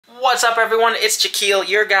What's up everyone, it's Jaquil,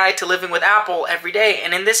 your guide to living with Apple every day,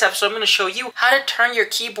 and in this episode I'm going to show you how to turn your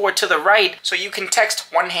keyboard to the right so you can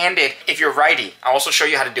text one-handed if you're righty. I'll also show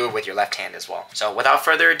you how to do it with your left hand as well. So without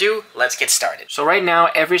further ado, let's get started. So right now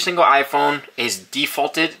every single iPhone is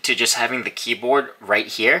defaulted to just having the keyboard right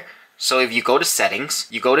here. So if you go to settings,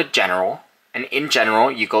 you go to general, and in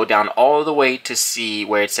general you go down all the way to see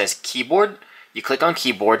where it says keyboard. You click on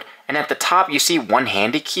keyboard, and at the top you see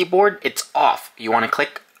one-handed keyboard. It's off. You want to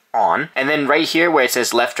click on, and then right here where it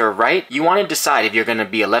says left or right, you want to decide if you're going to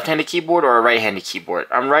be a left-handed keyboard or a right-handed keyboard.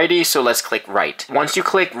 I'm righty, so let's click right. Once you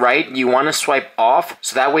click right, you want to swipe off,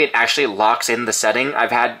 so that way it actually locks in the setting.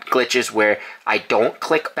 I've had glitches where I don't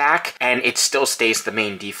click back and it still stays the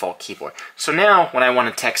main default keyboard. So now when I want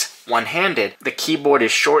to text one-handed, the keyboard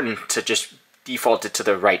is shortened to just defaulted to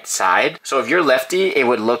the right side. So if you're lefty, it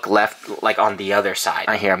would look left, like on the other side.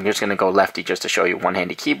 Right here, I'm just gonna go lefty just to show you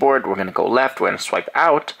one-handed keyboard. We're gonna go left, we're gonna swipe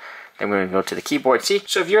out, then we're gonna go to the keyboard. See?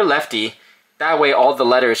 So if you're lefty, that way all the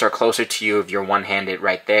letters are closer to you if you're one-handed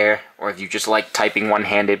right there, or if you just like typing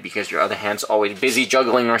one-handed because your other hand's always busy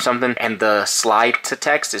juggling or something, and the slide to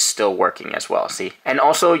text is still working as well, see? And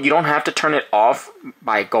also, you don't have to turn it off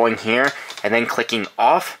by going here and then clicking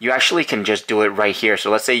off. You actually can just do it right here.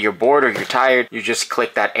 So let's say you're bored or you're tired, you just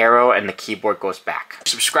click that arrow and the keyboard goes back.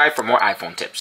 Subscribe for more iPhone tips.